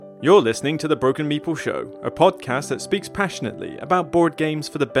You're listening to The Broken Meeple Show, a podcast that speaks passionately about board games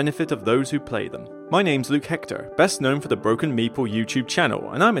for the benefit of those who play them. My name's Luke Hector, best known for the Broken Meeple YouTube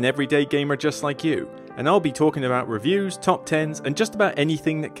channel, and I'm an everyday gamer just like you. And I'll be talking about reviews, top 10s, and just about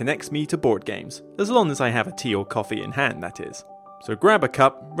anything that connects me to board games, as long as I have a tea or coffee in hand, that is. So grab a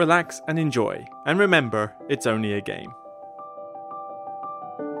cup, relax, and enjoy. And remember, it's only a game.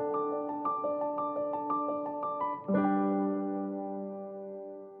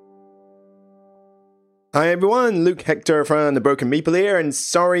 Hi everyone, Luke Hector from The Broken Meeple here, and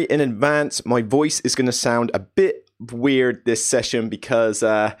sorry in advance, my voice is going to sound a bit weird this session because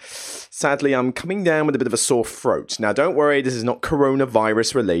sadly I'm coming down with a bit of a sore throat. Now don't worry, this is not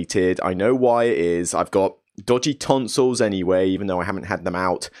coronavirus related. I know why it is. I've got dodgy tonsils anyway, even though I haven't had them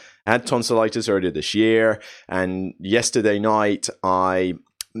out. I had tonsillitis earlier this year, and yesterday night I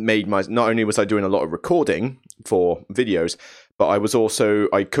made not only was I doing a lot of recording for videos, but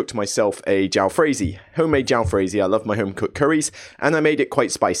I cooked myself a jalfrezi, homemade jalfrezi. I love my home cooked curries, and I made it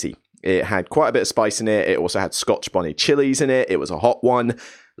quite spicy. It had quite a bit of spice in it. It also had Scotch bonnet chilies in it. It was a hot one.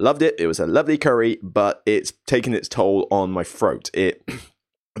 Loved it. It was a lovely curry, but it's taken its toll on my throat.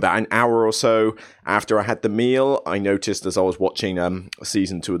 About an hour or so after I had the meal, I noticed as I was watching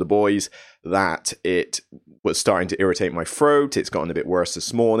season 2 of The Boys that it was starting to irritate my throat. It's gotten a bit worse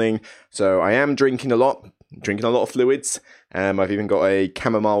this morning. So I am drinking a lot of fluids. I've even got a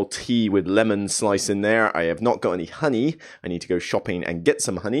chamomile tea with lemon slice in there. I have not got any honey. I need to go shopping and get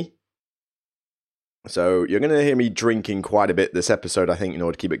some honey. So you're going to hear me drinking quite a bit this episode, I think, in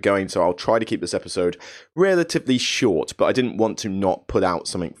order to keep it going. So I'll try to keep this episode relatively short, but I didn't want to not put out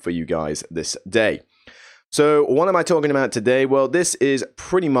something for you guys this day. So what am I talking about today? Well, this is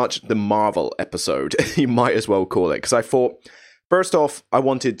pretty much the Marvel episode. You might as well call it, because I thought, first off, I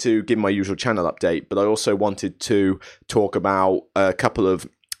wanted to give my usual channel update, but I also wanted to talk about a couple of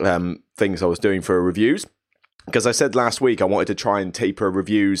things I was doing for reviews. Because I said last week I wanted to try and taper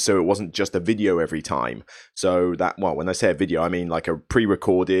reviews so it wasn't just a video every time. So that, well, when I say a video, I mean like a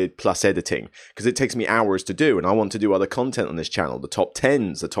pre-recorded plus editing. Because it takes me hours to do, and I want to do other content on this channel. The top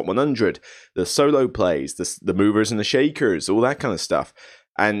 10s, the top 100, the solo plays, the movers and the shakers, all that kind of stuff.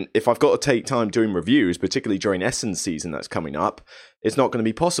 And if I've got to take time doing reviews, particularly during Essence season that's coming up, it's not going to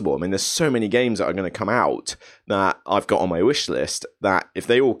be possible. I mean, there's so many games that are going to come out that I've got on my wish list that if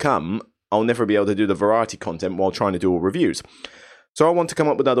they all come, I'll never be able to do the variety content while trying to do all reviews. So I want to come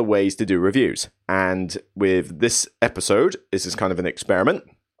up with other ways to do reviews. And with this episode, this is kind of an experiment.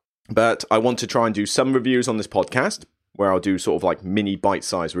 But I want to try and do some reviews on this podcast, where I'll do sort of like mini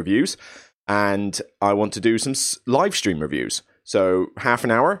bite-sized reviews. And I want to do some live stream reviews. So half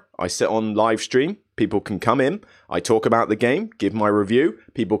an hour, I sit on live stream. People can come in. I talk about the game, give my review.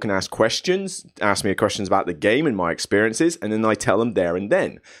 People can ask me questions about the game and my experiences. And then I tell them there and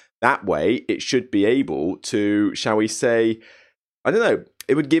then. That way, it should be able to, shall we say, I don't know,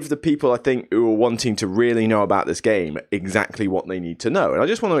 it would give the people, I think, who are wanting to really know about this game exactly what they need to know. And I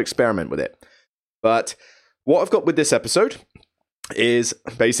just want to experiment with it. But what I've got with this episode is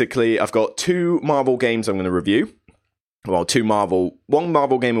basically I've got 2 Marvel games I'm going to review. Well, one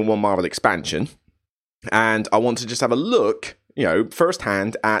Marvel game and one Marvel expansion. And I want to just have a look,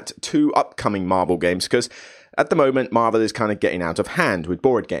 firsthand at 2 upcoming Marvel games, because at the moment, Marvel is kind of getting out of hand with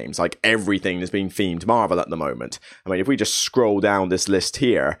board games. Like, everything is being themed Marvel at the moment. I mean, if we just scroll down this list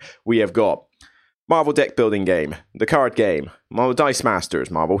here, we have got Marvel deck building game, the card game, Marvel Dice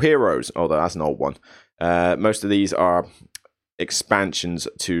Masters, Marvel Heroes, although that's an old one. Most of these are expansions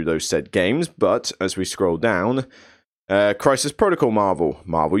to those said games, but as we scroll down, Crisis Protocol Marvel,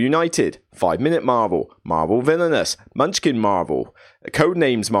 Marvel United, 5 Minute Marvel, Marvel Villainous, Munchkin Marvel,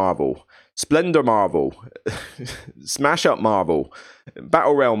 Codenames Marvel, Splendor Marvel, Smash Up Marvel,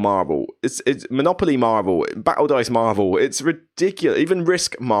 Battle Realm Marvel, it's Monopoly Marvel, Battle Dice Marvel, it's ridiculous. Even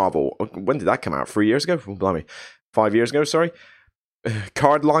Risk Marvel. When did that come out? 3 years ago? Oh, blimey. 5 years ago, sorry.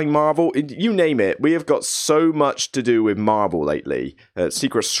 Cardline Marvel, you name it. We have got so much to do with Marvel lately.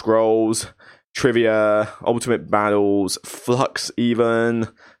 Secret Scrolls, Trivia, Ultimate Battles, Flux even.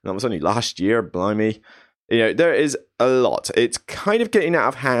 That was only last year, blimey. There is a lot. It's kind of getting out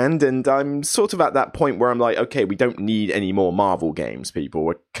of hand, and I'm sort of at that point where I'm like, okay, we don't need any more Marvel games, people.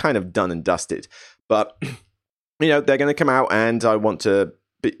 We're kind of done and dusted. But, they're going to come out, and I want to,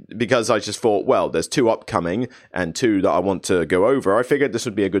 because I just thought, well, there's 2 upcoming, and 2 that I want to go over, I figured this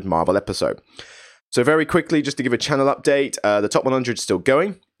would be a good Marvel episode. So very quickly, just to give a channel update, the top 100 is still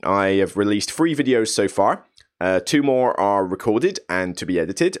going. I have released 3 videos so far. 2 more are recorded and to be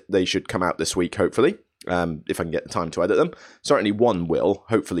edited. They should come out this week, hopefully. If I can get the time to edit them. Certainly 1 will,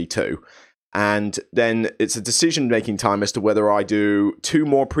 hopefully 2. And then it's a decision-making time as to whether I do 2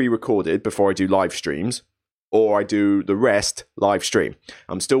 more pre-recorded before I do live streams, or I do the rest live stream.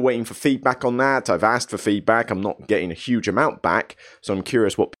 I'm still waiting for feedback on that. I've asked for feedback. I'm not getting a huge amount back, so I'm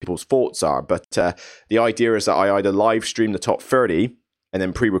curious what people's thoughts are. But the idea is that I either live stream the top 30 and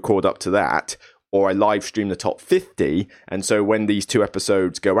then pre-record up to that, or I live stream the top 50, and so when these 2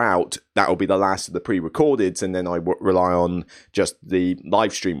 episodes go out, that will be the last of the pre-recordeds, and then I rely on just the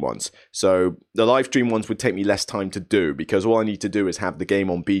live stream ones. So the live stream ones would take me less time to do, because all I need to do is have the game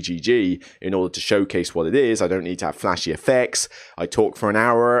on BGG in order to showcase what it is. I don't need to have flashy effects. I talk for an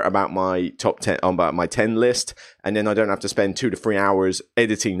hour about my top 10, about my 10 list, and then I don't have to spend 2 to 3 hours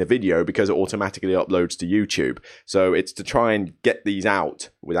editing the video because it automatically uploads to YouTube. So it's to try and get these out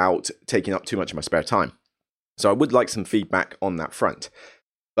without taking up too much of my spare time. So I would like some feedback on that front.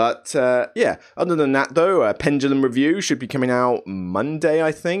 But yeah, other than that though, Pendulum Review should be coming out Monday,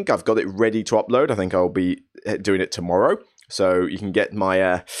 I think. I've got it ready to upload. I think I'll be doing it tomorrow. So you can get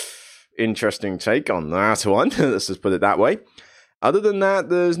my interesting take on that one. Let's just put it that way. Other than that,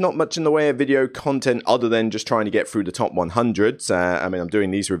 there's not much in the way of video content other than just trying to get through the top 100s. I mean, I'm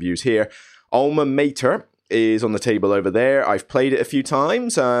doing these reviews here. Alma Mater is on the table over there. I've played it a few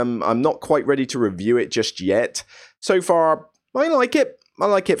times. I'm not quite ready to review it just yet. So far, I like it. I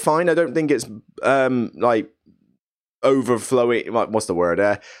like it fine. I don't think it's like overflowing. What's the word?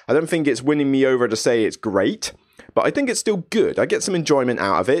 I don't think it's winning me over to say it's great, but I think it's still good. I get some enjoyment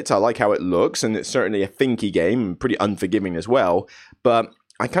out of it. I like how it looks, and it's certainly a thinky game, pretty unforgiving as well. But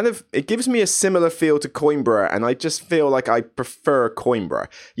it gives me a similar feel to Coimbra, and I just feel like I prefer Coimbra.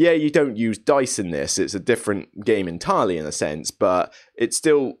 Yeah, you don't use dice in this. It's a different game entirely in a sense, but it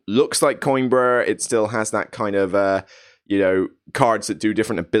still looks like Coimbra. It still has that kind of cards that do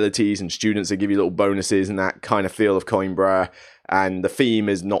different abilities and students that give you little bonuses and that kind of feel of Coimbra. And the theme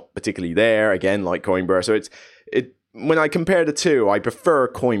is not particularly there, again, like Coimbra. So when I compare the two, I prefer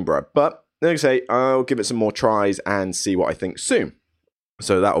Coimbra. But like I say, I'll give it some more tries and see what I think soon.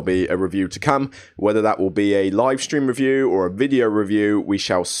 So that will be a review to come. Whether that will be a live stream review or a video review, we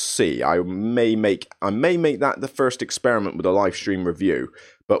shall see. I may make that the first experiment with a live stream review,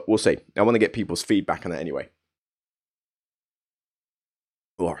 but we'll see. I want to get people's feedback on it anyway.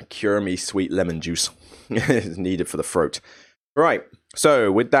 Or cure me sweet lemon juice is needed for the throat. Right,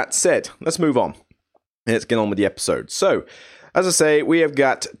 so with that said, let's move on. Let's get on with the episode. So, as I say, we have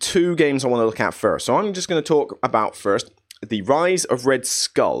got 2 games I want to look at first. So I'm just going to talk about first The Rise of Red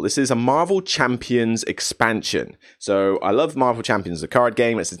Skull. This is a Marvel Champions expansion. So I love Marvel Champions, the card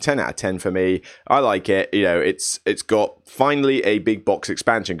game. It's a 10 out of 10 for me. I like it. It's got finally a big box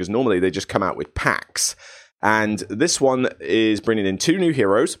expansion, because normally they just come out with packs. And this one is bringing in 2 new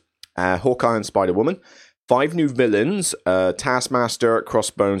heroes, Hawkeye and Spider-Woman, 5 new villains, Taskmaster,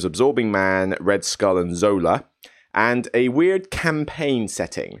 Crossbones, Absorbing Man, Red Skull, and Zola, and a weird campaign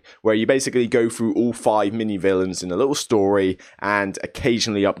setting where you basically go through all 5 mini-villains in a little story and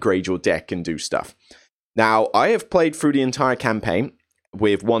occasionally upgrade your deck and do stuff. Now, I have played through the entire campaign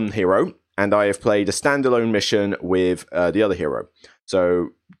with 1 hero, and I have played a standalone mission with the other hero. So,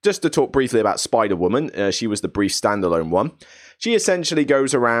 just to talk briefly about Spider-Woman, she was the brief standalone one. She essentially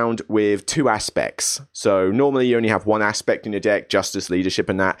goes around with 2 aspects. So, normally you only have 1 aspect in your deck, Justice, Leadership,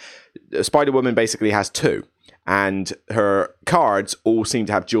 and that. Spider-Woman basically has 2. And her cards all seem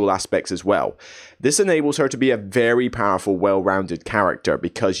to have dual aspects as well. This enables her to be a very powerful, well-rounded character,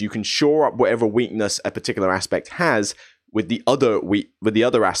 because you can shore up whatever weakness a particular aspect has with the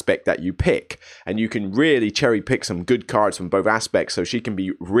other aspect that you pick, and you can really cherry pick some good cards from both aspects, so she can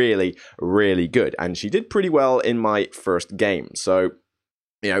be really, really good. And she did pretty well in my first game, so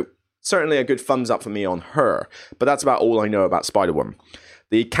certainly a good thumbs up for me on her. But that's about all I know about Spider-Woman.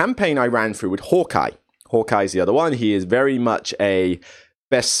 The campaign I ran through with Hawkeye. Hawkeye's the other one. He is very much a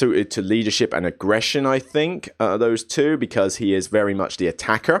best suited to leadership and aggression, I think, those 2, because he is very much the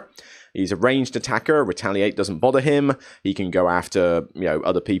attacker. He's a ranged attacker. Retaliate doesn't bother him. He can go after,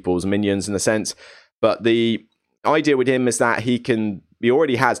 other people's minions in a sense. But the idea with him is that he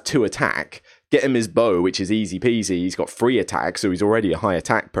already has 2 attack. Get him his bow, which is easy peasy. He's got 3 attack, so he's already a high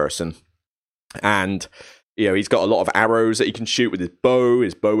attack person. And, he's got a lot of arrows that he can shoot with his bow.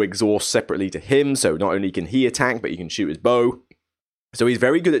 His bow exhausts separately to him, so not only can he attack, but he can shoot his bow. So he's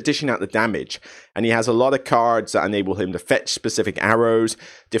very good at dishing out the damage, and he has a lot of cards that enable him to fetch specific arrows.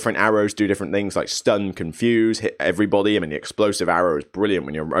 Different arrows do different things, like stun, confuse, hit everybody. The explosive arrow is brilliant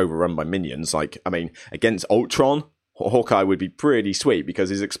when you're overrun by minions. Against Ultron, Hawkeye would be pretty sweet, because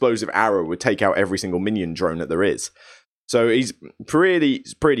his explosive arrow would take out every single minion drone that there is. So he's pretty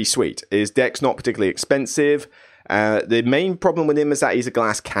sweet. His deck's not particularly expensive. The main problem with him is that he's a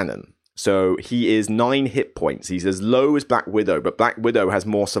glass cannon. So he is 9 hit points. He's as low as Black Widow, but Black Widow has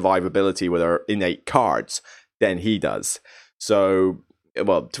more survivability with her innate cards than he does. So,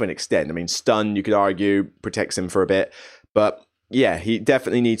 well, to an extent. I mean, stun, you could argue, protects him for a bit. But yeah, he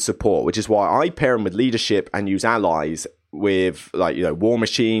definitely needs support, which is why I pair him with leadership and use allies with, like, you know, War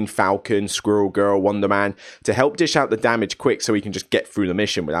Machine, Falcon, Squirrel Girl, Wonder Man, to help dish out the damage quick so he can just get through the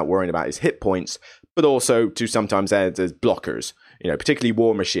mission without worrying about his hit points, but also to sometimes add as blockers. You know, particularly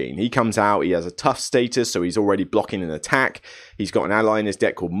War Machine. He comes out, he has a tough status, so he's already blocking an attack. He's got an ally in his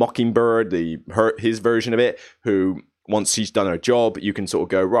deck called Mockingbird, his version of it, who, once she's done her job, you can sort of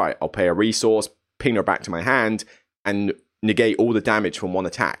go, right, I'll pay a resource, ping her back to my hand, and negate all the damage from one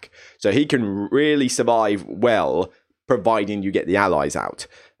attack. So he can really survive well, providing you get the allies out.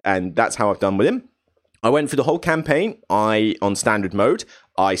 And that's how I've done with him. I went through the whole campaign. On standard mode,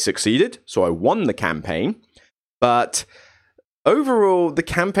 I succeeded, so I won the campaign. But overall, the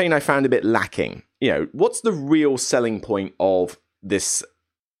campaign I found a bit lacking. You know, what's the real selling point of this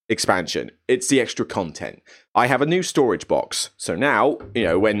expansion? It's the extra content. I have a new storage box. So now, you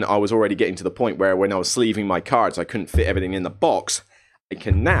know, when I was already getting to the point where when I was sleeving my cards, I couldn't fit everything in the box. I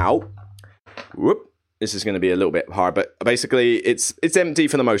can now... This is going to be a little bit hard, but basically it's empty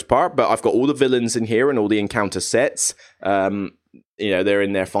for the most part, but I've got all the villains in here and all the encounter sets. You know, they're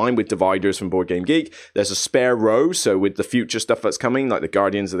in there fine with dividers from Board Game Geek. There's a spare row, so with the future stuff that's coming, like the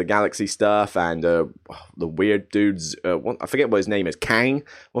Guardians of the Galaxy stuff and the weird dudes, I forget what his name is, Kang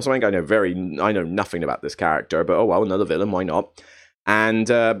or something. I know nothing about this character, but oh well, another villain, why not? And,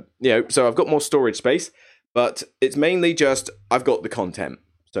 you know, so I've got more storage space, but it's mainly just, I've got the content.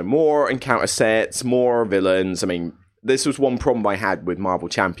 So more encounter sets, more villains. I mean, this was one problem I had with Marvel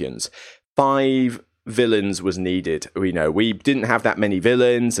Champions. 5 villains was needed. You know, we didn't have that many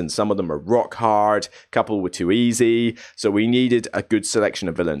villains, and some of them are rock hard. A couple were too easy. So we needed a good selection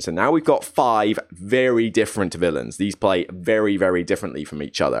of villains. And now we've got 5 very different villains. These play very, very differently from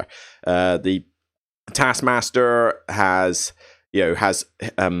each other. The Taskmaster has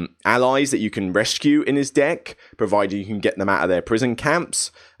allies that you can rescue in his deck, provided you can get them out of their prison camps.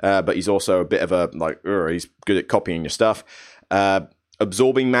 But he's also a bit of a, he's good at copying your stuff.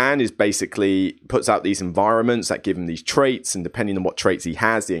 Absorbing Man is basically puts out these environments that give him these traits, and depending on what traits he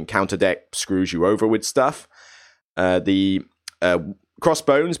has, the encounter deck screws you over with stuff. The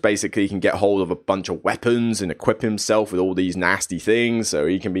Crossbones basically can get hold of a bunch of weapons and equip himself with all these nasty things, so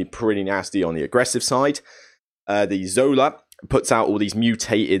he can be pretty nasty on the aggressive side. The Zola puts out all these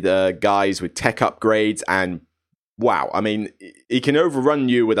mutated guys with tech upgrades, and wow, I mean, he can overrun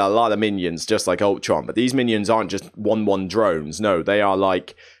you with a lot of minions, just like Ultron, but these minions aren't just 1/1 drones. No, they are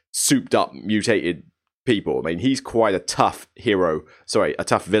like souped up, mutated people. I mean, he's quite a tough a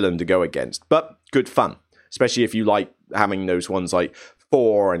tough villain to go against, but good fun, especially if you like having those ones like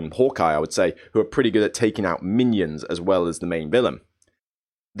Thor and Hawkeye, I would say, who are pretty good at taking out minions as well as the main villain.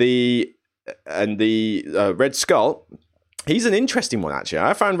 The Red Skull, he's an interesting one, actually.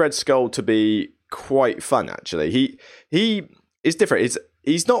 I found Red Skull to be quite fun, actually. He is different.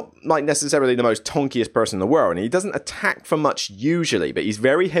 He's not like necessarily the most tonkiest person in the world, and he doesn't attack for much usually, but he's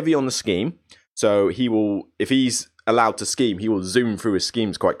very heavy on the scheme. So he will, if he's allowed to scheme, he will zoom through his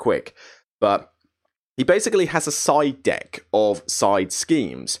schemes quite quick. But he basically has a side deck of side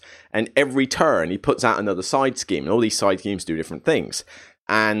schemes, and every turn he puts out another side scheme, and all these side schemes do different things.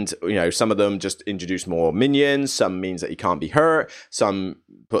 And, you know, some of them just introduce more minions, some means that he can't be hurt, some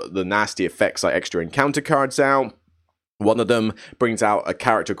put the nasty effects like extra encounter cards out. One of them brings out a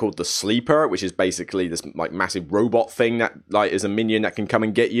character called the Sleeper, which is basically this like massive robot thing that like is a minion that can come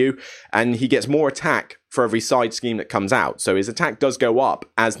and get you. And he gets more attack for every side scheme that comes out. So his attack does go up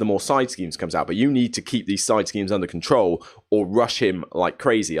as the more side schemes comes out. But you need to keep these side schemes under control or rush him like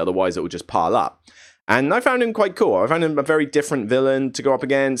crazy. Otherwise, it will just pile up. And I found him quite cool. I found him a very different villain to go up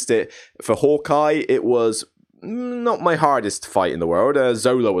against. For Hawkeye, it was not my hardest fight in the world.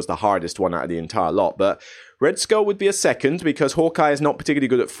 Zola was the hardest one out of the entire lot. But Red Skull would be a second because Hawkeye is not particularly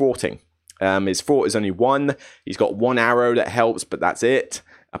good at thwarting. His thwart is only 1. He's got 1 arrow that helps, but that's it.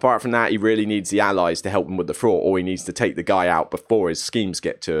 Apart from that, he really needs the allies to help him with the thwart, or he needs to take the guy out before his schemes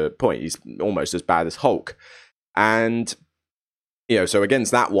get to a point. He's almost as bad as Hulk. And, you know, so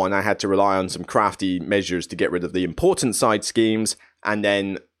against that one, I had to rely on some crafty measures to get rid of the important side schemes and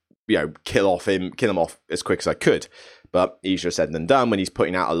then, you know, kill him off as quick as I could. But easier said than done when he's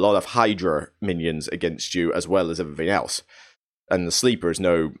putting out a lot of Hydra minions against you as well as everything else. And the Sleeper is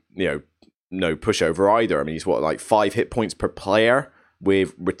no pushover either. I mean, he's like 5 hit points per player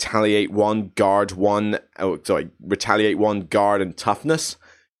with Retaliate 1, Guard 1, Retaliate 1, Guard and Toughness.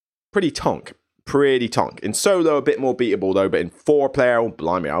 Pretty tonk. pretty tonk. In solo, a bit more beatable though, but in 4-player, oh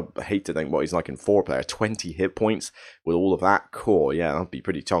blimey, I hate to think what he's like in 4-player. 20 hit points with all of that, cool, yeah, that'd be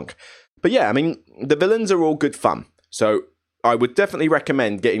pretty tonk. But yeah, I mean, the villains are all good fun. So I would definitely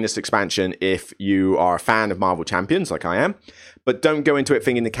recommend getting this expansion if you are a fan of Marvel Champions, like I am. But don't go into it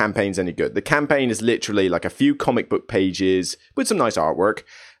thinking the campaign's any good. The campaign is literally like a few comic book pages with some nice artwork.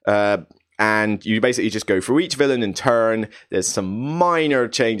 And you basically just go through each villain in turn. There's some minor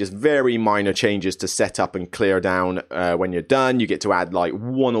changes, very minor changes to set up and clear down when you're done. You get to add like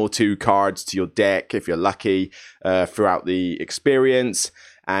 1 or 2 cards to your deck if you're lucky throughout the experience.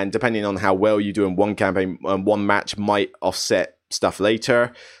 And depending on how well you do in one campaign, one match might offset stuff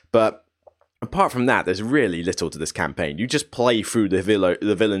later. But apart from that, there's really little to this campaign. You just play through the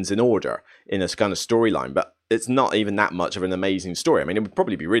villains in order in a kind of storyline. But it's not even that much of an amazing story. I mean, it would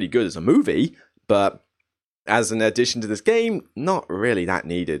probably be really good as a movie, but as an addition to this game, not really that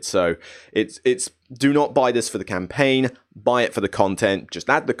needed. So it's do not buy this for the campaign, buy it for the content. Just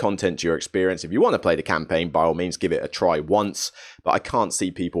add the content to your experience. If you want to play the campaign, by all means, give it a try once. But I can't see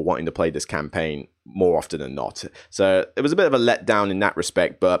people wanting to play this campaign more often than not. So it was a bit of a letdown in that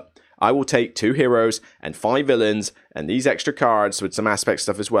respect, but I will take 2 heroes and 5 villains and these extra cards with some aspect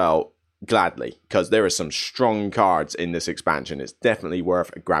stuff as well, gladly, because there are some strong cards in this expansion. It's definitely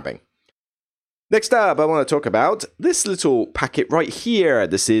worth grabbing. Next up, I want to talk about this little packet right here.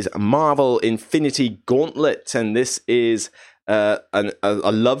 This is Marvel Infinity Gauntlet, and this is a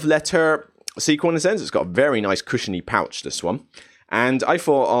love letter sequel in a sense. It's got a very nice cushiony pouch, this one. And I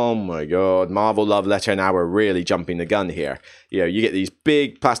thought, oh my god, Marvel love letter, now we're really jumping the gun here. You know, you get these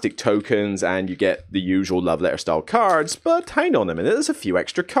big plastic tokens and you get the usual love letter style cards, but hang on a minute, there's a few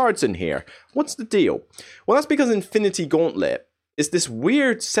extra cards in here. What's the deal? Well, that's because Infinity Gauntlet is this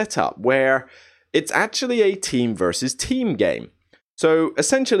weird setup where it's actually a team versus team game. So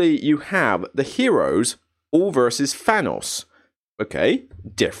essentially you have the heroes all versus Thanos. Okay,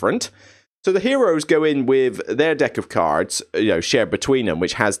 different. So the heroes go in with their deck of cards, shared between them,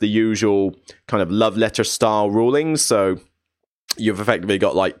 which has the usual kind of love letter style rulings. So you've effectively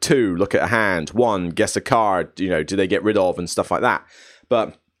got like 2, look at a hand, 1, guess a card, do they get rid of and stuff like that.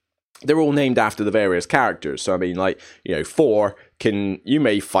 But they're all named after the various characters. So I mean, 4 you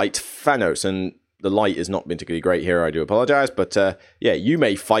may fight Thanos, and the light has not been particularly great here, I do apologize, but you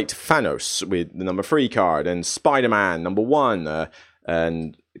may fight Thanos with the number 3 card, and Spider-Man number 1,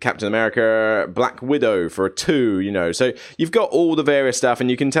 and Captain America, Black Widow for a 2, So you've got all the various stuff,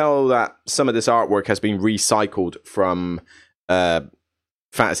 and you can tell that some of this artwork has been recycled from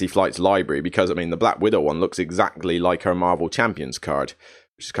Fantasy Flight's library, because, the Black Widow one looks exactly like her Marvel Champions card,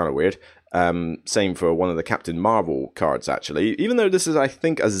 which is kind of weird. Same for one of the Captain Marvel cards, actually, even though this is, I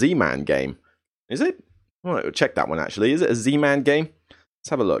think, a Z-Man game. Is it? I want to check that one, actually. Is it a Z-Man game? Let's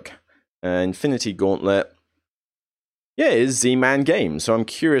have a look. Infinity Gauntlet. Yeah, it is Z-Man Games, so I'm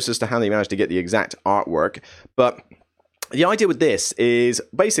curious as to how they managed to get the exact artwork. But the idea with this is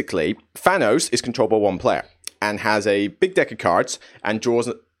basically Thanos is controlled by one player and has a big deck of cards and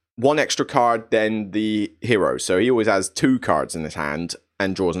draws 1 extra card than the hero. So he always has 2 cards in his hand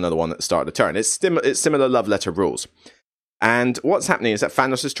and draws another one at the start of the turn. It's similar love letter rules. And what's happening is that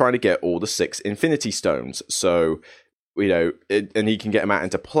Thanos is trying to get all the 6 Infinity Stones. So, and he can get them out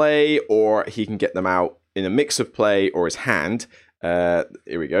into play, or he can get them out in a mix of play or his hand. Here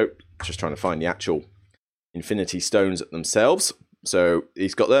we go. Just trying to find the actual Infinity Stones themselves. So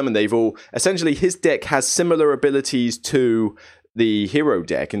he's got them, and they've all... Essentially, his deck has similar abilities to the hero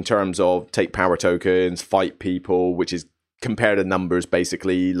deck in terms of take power tokens, fight people, which is compare the numbers,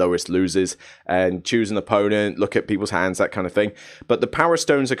 basically, lowest loses, and choose an opponent, look at people's hands, that kind of thing. But the power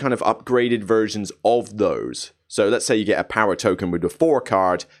stones are kind of upgraded versions of those. So let's say you get a power token with a 4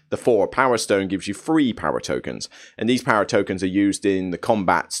 card, the 4 power stone gives you 3 power tokens. And these power tokens are used in the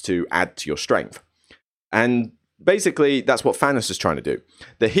combats to add to your strength. And basically, that's what Thanos is trying to do.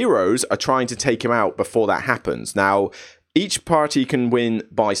 The heroes are trying to take him out before that happens. Now, each party can win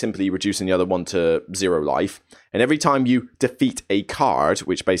by simply reducing the other one to 0 life. And every time you defeat a card,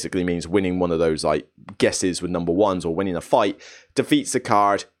 which basically means winning one of those guesses with number 1s or winning a fight, defeats the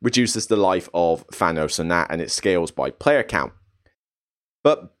card, reduces the life of Thanos and it scales by player count.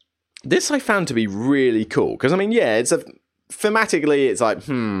 But this I found to be really cool, because thematically it's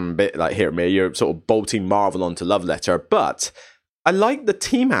bit like here, you're sort of bolting Marvel onto love letter, but I like the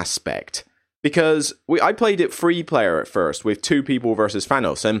team aspect. Because I played it 3-player at first with 2 people versus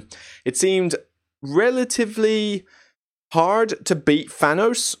Thanos, and it seemed relatively hard to beat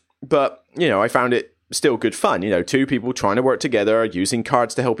Thanos, but, I found it still good fun. 2 people trying to work together, using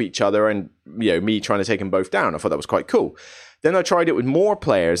cards to help each other, and, me trying to take them both down. I thought that was quite cool. Then I tried it with more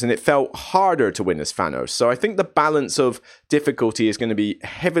players, and it felt harder to win as Thanos. So I think the balance of difficulty is going to be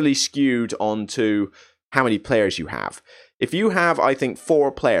heavily skewed onto how many players you have. If you have, I think,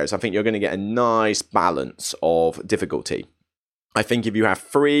 4 players, I think you're going to get a nice balance of difficulty. I think if you have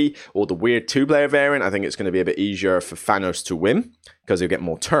 3 or the weird 2-player variant, I think it's going to be a bit easier for Thanos to win because you'll get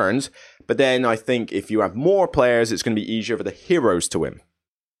more turns. But then I think if you have more players, it's going to be easier for the heroes to win.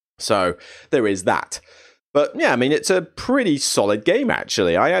 So there is that. But yeah, I mean, it's a pretty solid game,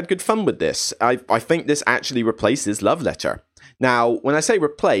 actually. I had good fun with this. I think this actually replaces Love Letter. Now, when I say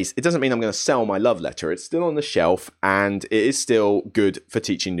replace, it doesn't mean I'm going to sell my Love Letter. It's still on the shelf, and it is still good for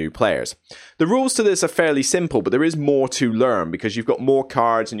teaching new players. The rules to this are fairly simple, but there is more to learn because you've got more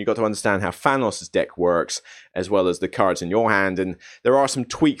cards, and you've got to understand how Thanos' deck works, as well as the cards in your hand. And there are some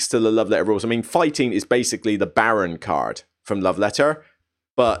tweaks to the Love Letter rules. I mean, fighting is basically the Baron card from Love Letter,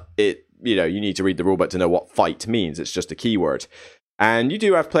 but you need to read the rulebook to know what fight means. It's just a keyword. And you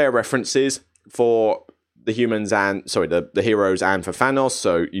do have player references for the humans and, the heroes and for Thanos,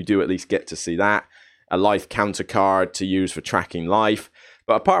 so you do at least get to see that. A life counter card to use for tracking life.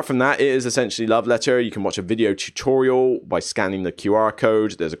 But apart from that, it is essentially Love Letter. You can watch a video tutorial by scanning the QR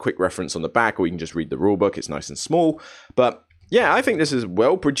code. There's a quick reference on the back, or you can just read the rulebook. It's nice and small. But yeah, I think this is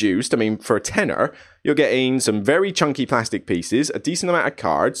well produced. I mean, for a tenner, you're getting some very chunky plastic pieces, a decent amount of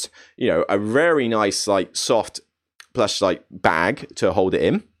cards, a very nice, soft plush, bag to hold it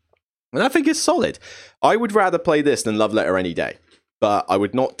in. And I think it's solid. I would rather play this than Love Letter any day. But I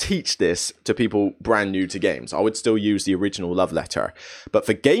would not teach this to people brand new to games. I would still use the original Love Letter. But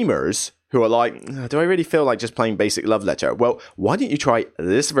for gamers who are like, do I really feel like just playing basic Love Letter? Well, why don't you try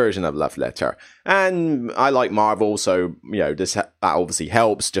this version of Love Letter? And I like Marvel, so that obviously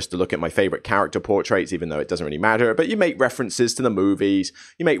helps just to look at my favorite character portraits, even though it doesn't really matter. But you make references to the movies,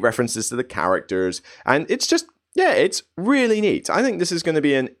 you make references to the characters, and it's just, yeah, it's really neat. I think this is going to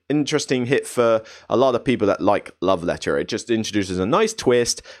be an interesting hit for a lot of people that like Love Letter. It just introduces a nice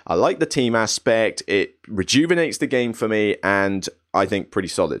twist. I like the team aspect. It rejuvenates the game for me, and I think pretty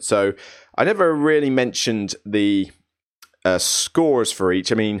solid. So I never really mentioned the scores for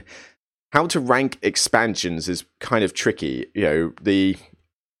each. I mean, how to rank expansions is kind of tricky. The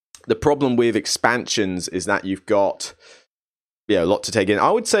problem with expansions is that you've got a lot to take in.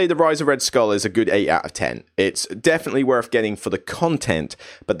 I would say the Rise of Red Skull is a good 8 out of 10. It's definitely worth getting for the content,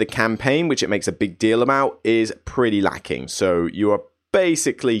 but the campaign, which it makes a big deal about, is pretty lacking. So you are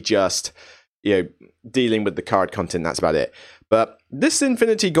basically just, dealing with the card content. That's about it. But this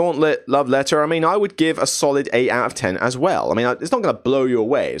Infinity Gauntlet Love Letter, I mean, I would give a solid 8 out of 10 as well. I mean, it's not going to blow you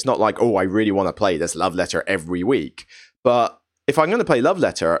away. It's not like, I really want to play this Love Letter every week. But if I'm going to play Love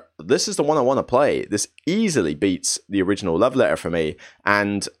Letter, this is the one I want to play. This easily beats the original Love Letter for me,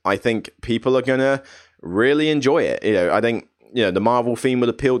 and I think people are going to really enjoy it. I think the Marvel theme will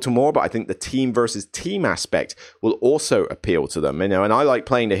appeal to more, but I think the team versus team aspect will also appeal to them. And I like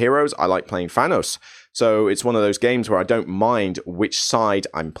playing the heroes. I like playing Thanos. So it's one of those games where I don't mind which side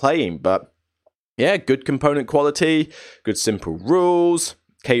I'm playing. But yeah, good component quality, good simple rules,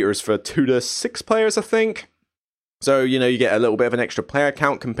 caters for 2 to 6 players, I think. So, you get a little bit of an extra player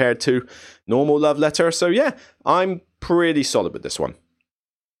count compared to normal Love Letter. So, yeah, I'm pretty solid with this one.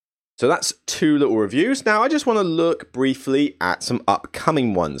 So that's 2 little reviews. Now, I just want to look briefly at some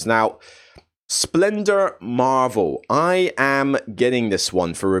upcoming ones. Now, Splendor Marvel. I am getting this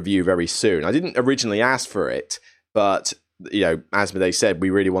one for review very soon. I didn't originally ask for it, but, as they said,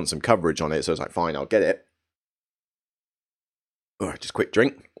 we really want some coverage on it. So I was like, fine, I'll get it. Just a quick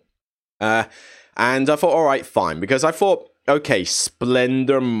drink. And I thought, all right, fine, because I thought, okay,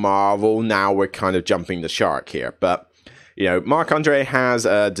 Splendor Marvel, now we're kind of jumping the shark here. But, Marc-Andre has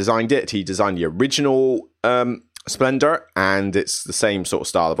designed it. He designed the original Splendor, and it's the same sort of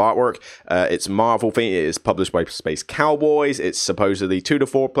style of artwork. It's Marvel thing. It is published by Space Cowboys. It's supposedly 2 to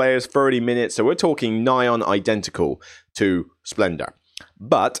 4 players, 30 minutes. So we're talking nigh on identical to Splendor.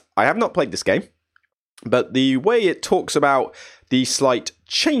 But I have not played this game. But the way it talks about the slight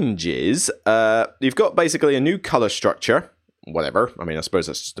changes, you've got basically a new color structure, whatever. I mean, I suppose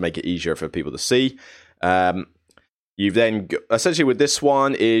that's just to make it easier for people to see. You've then, essentially with this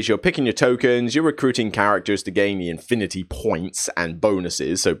one, is you're picking your tokens, you're recruiting characters to gain the infinity points and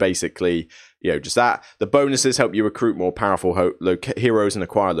bonuses. So basically, just that. The bonuses help you recruit more powerful heroes and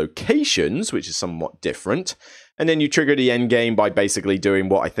acquire locations, which is somewhat different. And then you trigger the end game by basically doing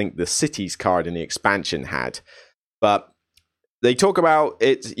what I think the cities card in the expansion had. But they talk about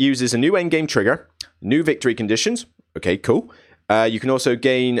it uses a new end game trigger, new victory conditions. Okay, cool. You can also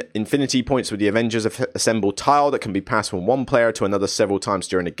gain Infinity points with the Avengers Assemble tile that can be passed from one player to another several times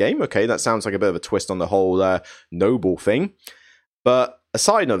during the game. Okay, that sounds like a bit of a twist on the whole noble thing. But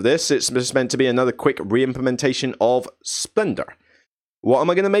aside of this, it's just meant to be another quick reimplementation of Splendor. What am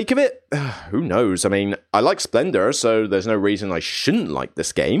I going to make of it? Who knows? I mean, I like Splendor, so there's no reason I shouldn't like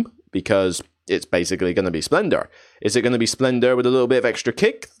this game, because it's basically going to be Splendor. Is it going to be Splendor with a little bit of extra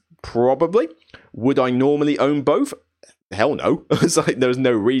kick? Probably. Would I normally own both? Hell no. It's like there's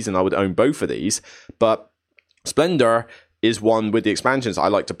no reason I would own both of these. But Splendor is one with the expansions I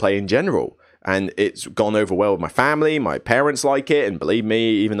like to play in general. And it's gone over well with my family. My parents like it. And believe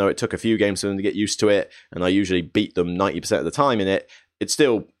me, even though it took a few games for them to get used to it, and I usually beat them 90% of the time in it, it's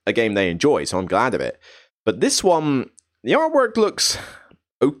still a game they enjoy, so I'm glad of it. But this one, the artwork looks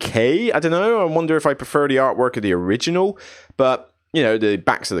okay. I don't know. I wonder if I prefer the artwork of the original. But, you know, the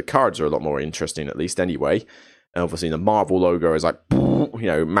backs of the cards are a lot more interesting, at least anyway. And obviously, the Marvel logo is like, you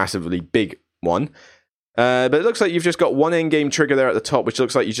know, massively big one. But it looks like you've just got one endgame trigger there at the top, which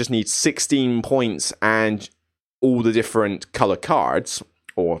looks like you just need 16 points and all the different color cards,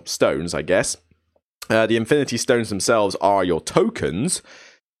 or stones, I guess. The Infinity Stones themselves are your tokens.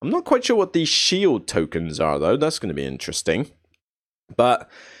 I'm not quite sure what these shield tokens are, though. That's going to be interesting. But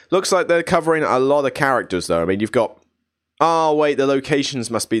looks like they're covering a lot of characters, though. I mean, you've got... Oh, wait, the locations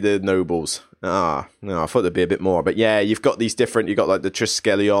must be the nobles. No, I thought there'd be a bit more. But yeah, you've got these different... You've got, like, the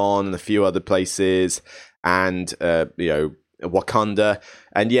Triskelion and a few other places. And, you know, Wakanda.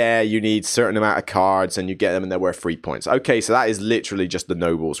 And yeah, you need a certain amount of cards, and you get them, and they're worth 3 points. Okay, so that is literally just the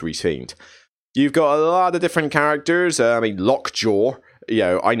nobles rethemed. You've got a lot of different characters. I mean, Lockjaw, you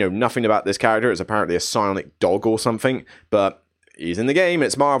know, I know nothing about this character. It's apparently a psionic dog or something, but he's in the game.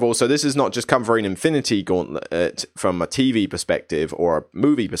 It's Marvel, so this is not just covering Infinity Gauntlet from a TV perspective or a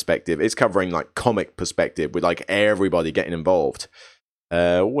movie perspective. It's covering, like, comic perspective with, like, everybody getting involved.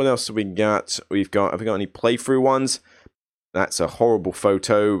 What else have we got? Have we got any playthrough ones? That's a horrible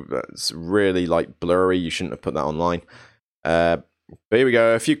photo. That's really, like, blurry. You shouldn't have put that online. But here we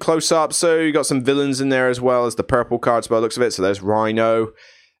go, a few close-ups. So you got some villains in there as well as the purple cards by the looks of it. So there's Rhino,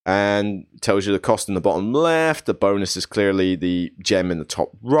 and tells you the cost in the bottom left. The bonus is clearly the gem in the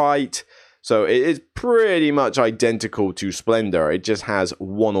top right. So it is pretty much identical to Splendor. It just has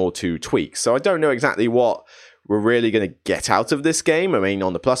one or two tweaks. So I don't know exactly what we're really going to get out of this game. I mean,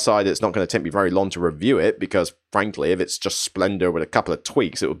 on the plus side, it's not going to take me very long to review it, because frankly, if it's just Splendor with a couple of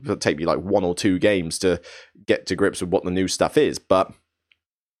tweaks, it will take me like 1 or 2 games to get to grips with what the new stuff is. But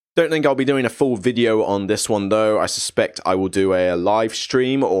don't think I'll be doing a full video on this one, though. I suspect I will do a live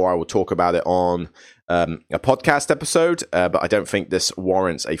stream, or I will talk about it on a podcast episode, but I don't think this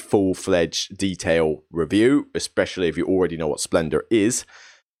warrants a full-fledged detail review, especially if you already know what Splendor is.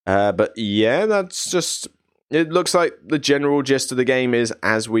 But yeah, that's just... It looks like the general gist of the game is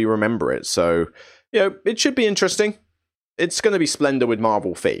as we remember it. So, you know, it should be interesting. It's going to be Splendor with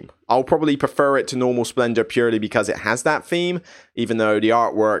Marvel theme. I'll probably prefer it to normal Splendor purely because it has that theme, even though the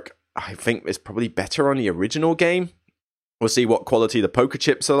artwork, I think, is probably better on the original game. We'll see what quality the poker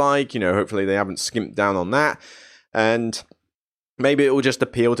chips are like. You know, hopefully they haven't skimped down on that. And maybe it will just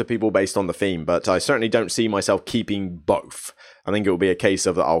appeal to people based on the theme, but I certainly don't see myself keeping both. I think it will be a case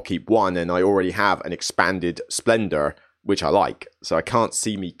of that I'll keep one, and I already have an expanded Splendor, which I like. So I can't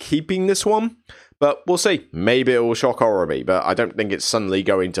see me keeping this one, but we'll see. Maybe it will shock horror me, but I don't think it's suddenly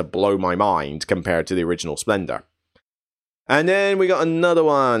going to blow my mind compared to the original Splendor. And then we got another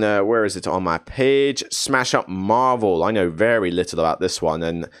one. Where is it on my page? Smash Up Marvel. I know very little about this one,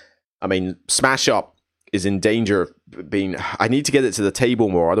 and I mean, Smash Up is in danger of being... I need to get it to the table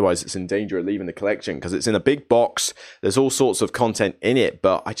more, otherwise it's in danger of leaving the collection, because it's in a big box, there's all sorts of content in it,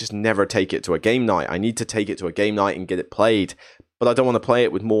 but I just never take it to a game night. I need to take it to a game night and get it played, but I don't want to play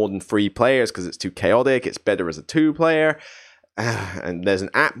it with more than 3 players, because it's too chaotic. It's better as a 2-player, and there's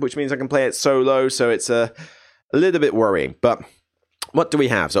an app, which means I can play it solo, so it's a little bit worrying. But what do we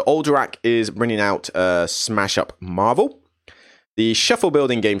have? So Alderac is bringing out Smash Up Marvel. The shuffle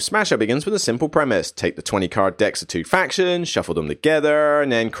building game Smash Up begins with a simple premise. Take the 20-card decks of 2 factions, shuffle them together, and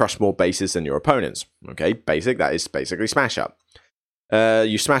then crush more bases than your opponents. Okay, basic. That is basically Smash Up.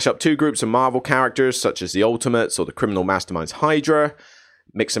 You smash up 2 groups of Marvel characters, such as the Ultimates or the Criminal Masterminds Hydra.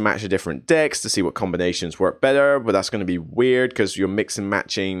 Mix and match the different decks to see what combinations work better, but that's going to be weird because you're mix and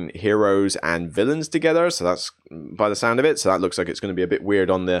matching heroes and villains together, so that's by the sound of it. So that looks like it's going to be a bit weird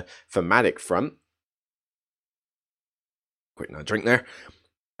on the thematic front. Quick now drink there.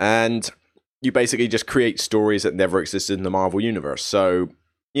 And you basically just create stories that never existed in the Marvel universe. So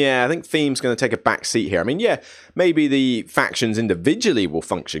Yeah, I think theme's going to take a back seat here. I mean, yeah, maybe the factions individually will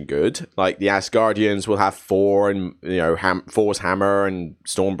function good. Like the Asgardians will have Thor and, Thor's hammer and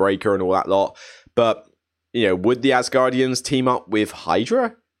Stormbreaker and all that lot. But, would the Asgardians team up with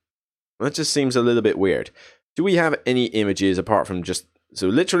Hydra? That just seems a little bit weird. Do we have any images apart from so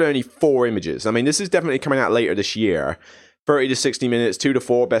literally only 4 images? I mean, this is definitely coming out later this year. 30 to 60 minutes, 2 to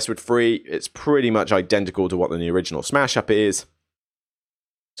 4, best with 3. It's pretty much identical to what the original Smash Up is.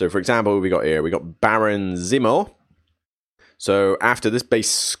 So, for example, we got Baron Zemo. So, after this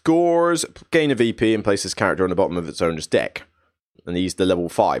base scores, gain a VP and place this character on the bottom of its owner's deck. And he's the level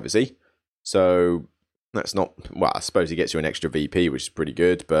 5, is he? So, that's not... Well, I suppose he gets you an extra VP, which is pretty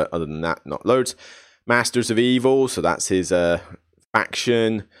good. But other than that, not loads. Masters of Evil, so that's his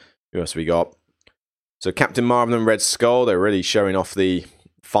faction. Who else we got? So, Captain Marvel and Red Skull, they're really showing off the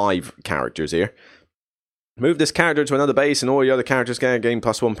 5 characters here. Move this character to another base and all the other characters gain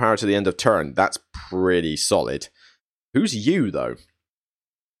 +1 power to the end of turn. That's pretty solid. Who's you, though?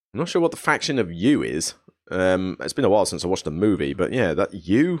 I'm not sure what the faction of you is. It's been a while since I watched the movie, but yeah, that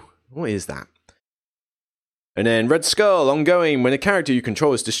you? What is that? And then Red Skull, ongoing. When a character you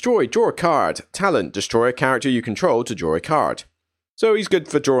control is destroyed, draw a card. Talent, destroy a character you control to draw a card. So he's good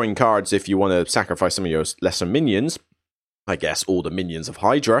for drawing cards if you want to sacrifice some of your lesser minions. I guess all the minions of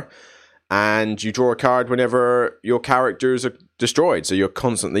Hydra. And you draw a card whenever your characters are destroyed. So you're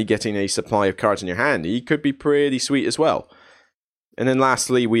constantly getting a supply of cards in your hand. He could be pretty sweet as well. And then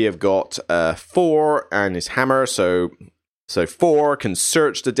lastly, we have got Thor and his hammer. So Thor can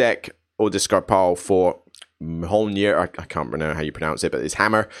search the deck or discard pile for Mjolnir. I can't remember how you pronounce it, but his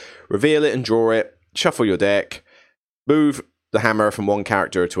hammer. Reveal it and draw it. Shuffle your deck. Move the hammer from one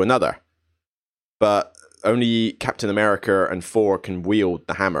character to another. But only Captain America and Thor can wield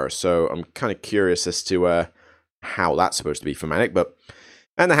the hammer, so I'm kind of curious as to how that's supposed to be thematic.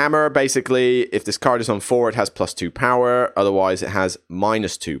 And the hammer, basically, if this card is on Thor, it has +2 power. Otherwise, it has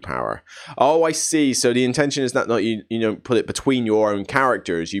 -2 power. Oh, I see. So the intention is that not you don't put it between your own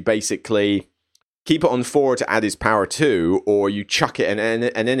characters. You basically keep it on Thor to add his power to, or you chuck it at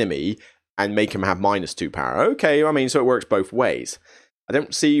an enemy and make him have -2 power. Okay, I mean, so it works both ways. I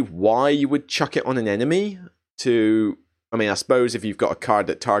don't see why you would chuck it on an enemy to... I mean, I suppose if you've got a card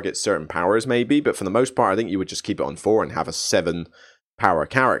that targets certain powers, maybe, but for the most part, I think you would just keep it on 4 and have a 7-power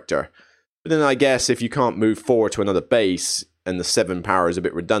character. But then I guess if you can't move 4 to another base, and the 7 power is a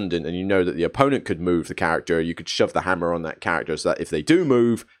bit redundant, and you know that the opponent could move the character, you could shove the hammer on that character so that if they do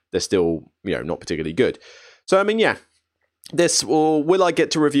move, they're still, not particularly good. So, I mean, yeah. Will I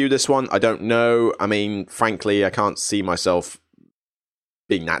get to review this one? I don't know. I mean, frankly, I can't see myself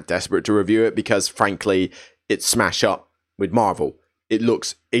being that desperate to review it because, frankly, it's Smash Up with Marvel. It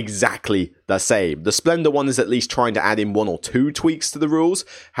looks exactly the same. The Splendor one is at least trying to add in 1 or 2 tweaks to the rules,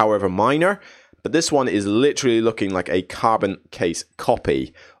 however minor. But this one is literally looking like a carbon case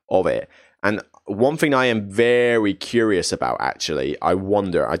copy of it. And one thing I am very curious about, actually, I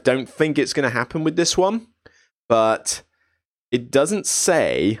don't think it's going to happen with this one, but it doesn't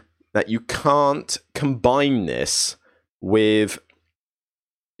say that you can't combine this with...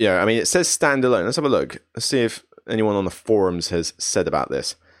 I mean, it says standalone. Let's have a look. Let's see if anyone on the forums has said about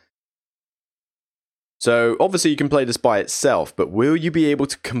this. So, obviously, you can play this by itself, but will you be able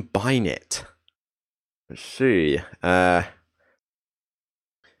to combine it? Let's see. It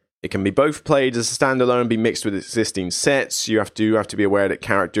can be both played as a standalone and be mixed with existing sets. You have to be aware that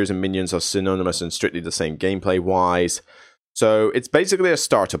characters and minions are synonymous and strictly the same gameplay-wise. So, it's basically a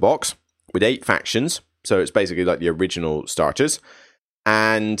starter box with 8 factions. So, it's basically like the original starters.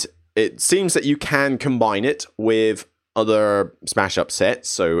 And it seems that you can combine it with other Smash Up sets.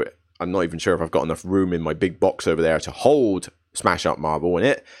 So I'm not even sure if I've got enough room in my big box over there to hold Smash Up Marvel in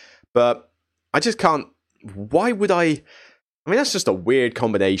it. But I just can't... Why would I... I mean, that's just a weird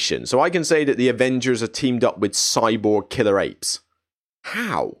combination. So I can say that the Avengers are teamed up with cyborg killer apes.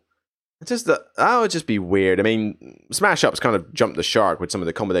 How? That would just be weird. I mean, Smash Up's kind of jumped the shark with some of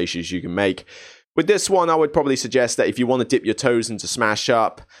the combinations you can make. With this one, I would probably suggest that if you want to dip your toes into Smash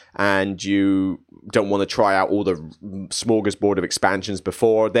Up and you don't want to try out all the smorgasbord of expansions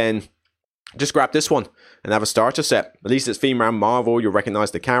before, then just grab this one and have a starter set. At least it's themed around Marvel, you'll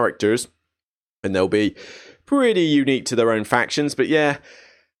recognize the characters, and they'll be pretty unique to their own factions. But yeah,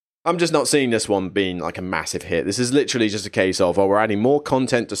 I'm just not seeing this one being like a massive hit. This is literally just a case of, we're adding more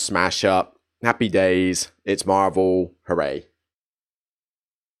content to Smash Up. Happy days. It's Marvel. Hooray.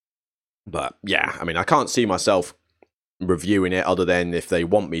 But yeah, I mean, I can't see myself reviewing it other than if they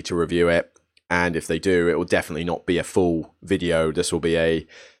want me to review it. And if they do, it will definitely not be a full video. This will be a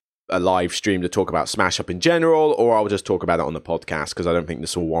a live stream to talk about Smash Up in general, or I'll just talk about it on the podcast, because I don't think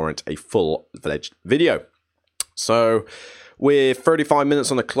this will warrant a full-fledged video. So with 35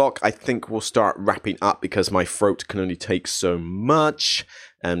 minutes on the clock, I think we'll start wrapping up, because my throat can only take so much,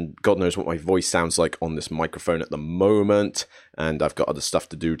 and God knows what my voice sounds like on this microphone at the moment. And I've got other stuff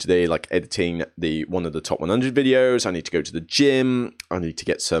to do today, like editing one of the top 100 videos. I need to go to the gym. I need to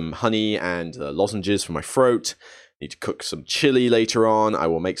get some honey and lozenges for my throat. I need to cook some chili later on. I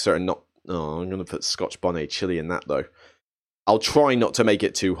will make certain I'm going to put Scotch bonnet chili in that, though. I'll try not to make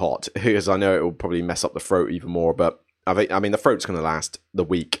it too hot, because I know it will probably mess up the throat even more, but I mean, the throat's going to last the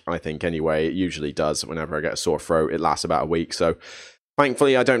week, I think, anyway. It usually does. Whenever I get a sore throat, it lasts about a week. So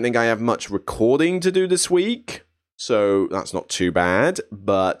thankfully, I don't think I have much recording to do this week, so that's not too bad.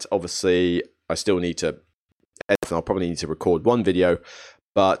 But obviously, I still need to edit. I'll probably need to record one video.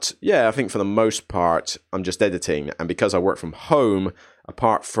 But yeah, I think for the most part, I'm just editing. And because I work from home,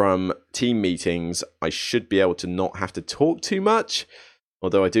 apart from team meetings, I should be able to not have to talk too much.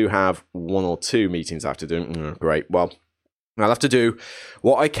 Although I do have 1 or 2 meetings I have to do. Great. Well, I'll have to do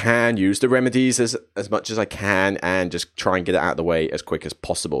what I can, use the remedies as much as I can, and just try and get it out of the way as quick as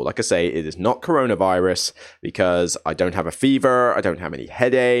possible. Like I say, it is not coronavirus, because I don't have a fever, I don't have any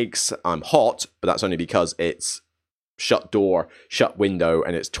headaches, I'm hot, but that's only because it's shut door, shut window,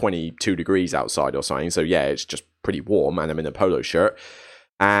 and it's 22 degrees outside or something. So yeah, it's just pretty warm, and I'm in a polo shirt.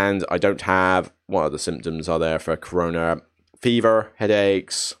 And I don't have, what other symptoms are there for corona? Fever,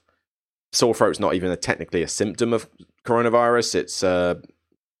 headaches, sore throat's not even technically a symptom of coronavirus. It's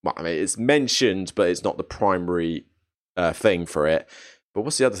it's mentioned, but it's not the primary thing for it. But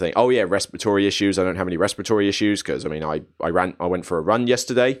what's the other thing? Oh yeah, respiratory issues. I don't have any respiratory issues, because I mean, I went for a run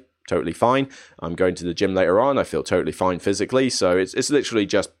yesterday, totally fine. I'm going to the gym later on. I feel totally fine physically. So it's literally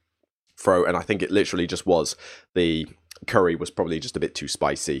just throat, and I think it literally just was the curry was probably just a bit too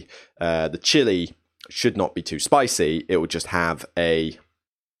spicy. The chili should not be too spicy. It will just have a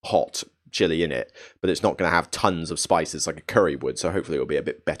hot chili in it, but it's not going to have tons of spices like a curry would, so hopefully it'll be a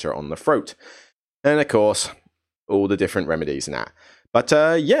bit better on the throat. And of course, all the different remedies and that. But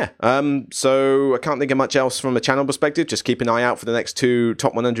so I can't think of much else from a channel perspective. Just keep an eye out for the next 2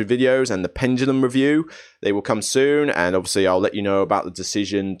 top 100 videos and the pendulum review. They will come soon, and obviously I'll let you know about the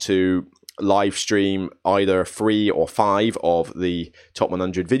decision to live stream either 3 or 5 of the top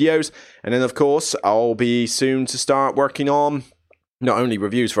 100 videos. And then of course I'll be soon to start working on not only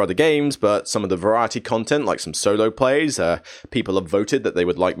reviews for other games, but some of the variety content, like some solo plays. People have voted that they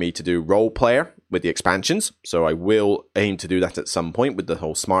would like me to do role player with the expansions, so I will aim to do that at some point with the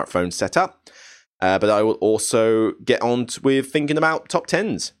whole smartphone setup. But I will also get on with thinking about top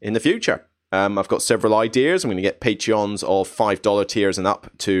 10s in the future. I've got several ideas. I'm going to get Patreons of $5 tiers and up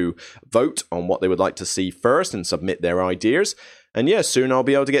to vote on what they would like to see first and submit their ideas. And yeah, soon I'll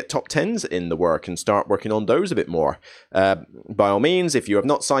be able to get top 10s in the work and start working on those a bit more. By all means, if you have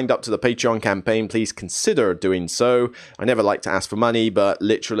not signed up to the Patreon campaign, please consider doing so. I never like to ask for money, but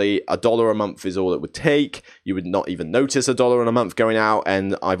literally $1 a month is all it would take. You would not even notice $1 a month going out,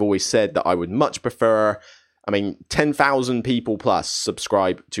 and I've always said that I would much prefer 10,000 people plus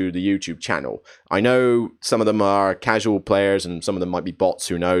subscribe to the YouTube channel. I know some of them are casual players and some of them might be bots,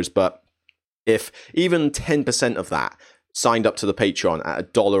 who knows, but if even 10% of that signed up to the Patreon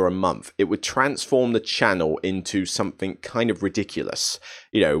at $1 a month, it would transform the channel into something kind of ridiculous.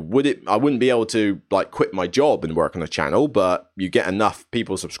 I wouldn't be able to quit my job and work on a channel, but you get enough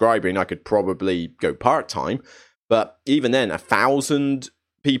people subscribing, I could probably go part-time. But even then, 1,000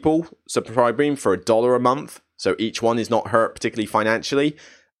 people subscribing for $1 a month, so each one is not hurt particularly financially,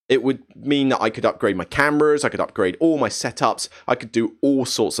 it would mean that I could upgrade my cameras, I could upgrade all my setups, I could do all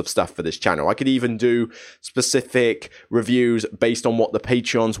sorts of stuff for this channel. I could even do specific reviews based on what the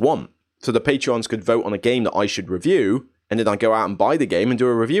Patreons want. So the Patreons could vote on a game that I should review, and then I go out and buy the game and do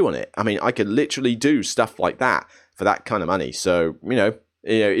a review on it. I could literally do stuff like that for that kind of money. So,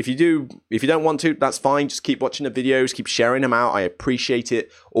 if you don't want to, that's fine. Just keep watching the videos, keep sharing them out. I appreciate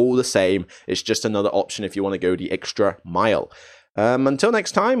it all the same. It's just another option if you want to go the extra mile. Until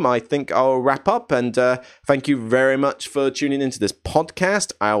next time, I think I'll wrap up, and thank you very much for tuning into this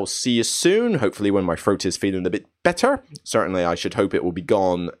podcast. I'll see you soon, hopefully when my throat is feeling a bit better. Certainly, I should hope it will be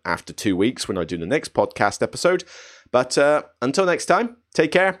gone after 2 weeks when I do the next podcast episode. But until next time,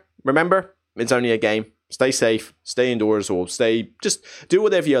 take care. Remember, it's only a game. Stay safe, stay indoors, or just do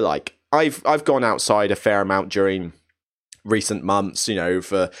whatever you like. I've gone outside a fair amount during recent months,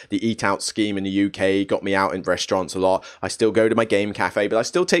 for the eat out scheme in the UK, got me out in restaurants a lot. I still go to my game cafe, but I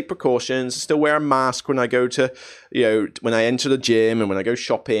still take precautions, still wear a mask when I go to, when I enter the gym and when I go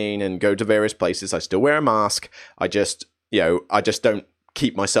shopping and go to various places, I still wear a mask. I just don't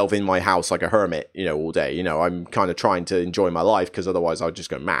keep myself in my house like a hermit, all day. I'm kind of trying to enjoy my life because otherwise I'd just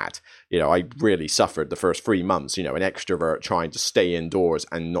go mad. I really suffered the first 3 months, an extrovert trying to stay indoors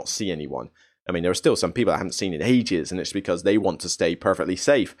and not see anyone. I mean, there are still some people I haven't seen in ages, and it's because they want to stay perfectly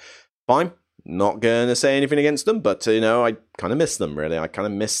safe. Fine, not going to say anything against them, but, I kind of miss them, really. I kind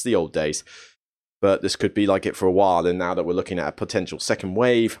of miss the old days. But this could be like it for a while, and now that we're looking at a potential second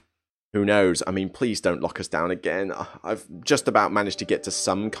wave, who knows? I mean, please don't lock us down again. I've just about managed to get to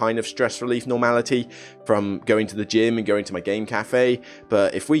some kind of stress relief normality from going to the gym and going to my game cafe.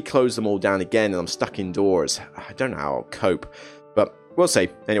 But if we close them all down again and I'm stuck indoors, I don't know how I'll cope. But we'll see.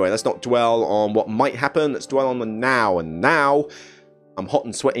 Anyway, let's not dwell on what might happen. Let's dwell on the now. And now I'm hot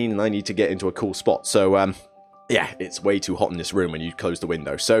and sweating and I need to get into a cool spot. So, yeah, it's way too hot in this room when you close the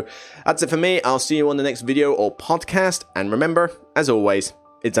window. So that's it for me. I'll see you on the next video or podcast. And remember, as always,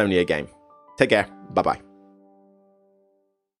 it's only a game. Take care. Bye-bye.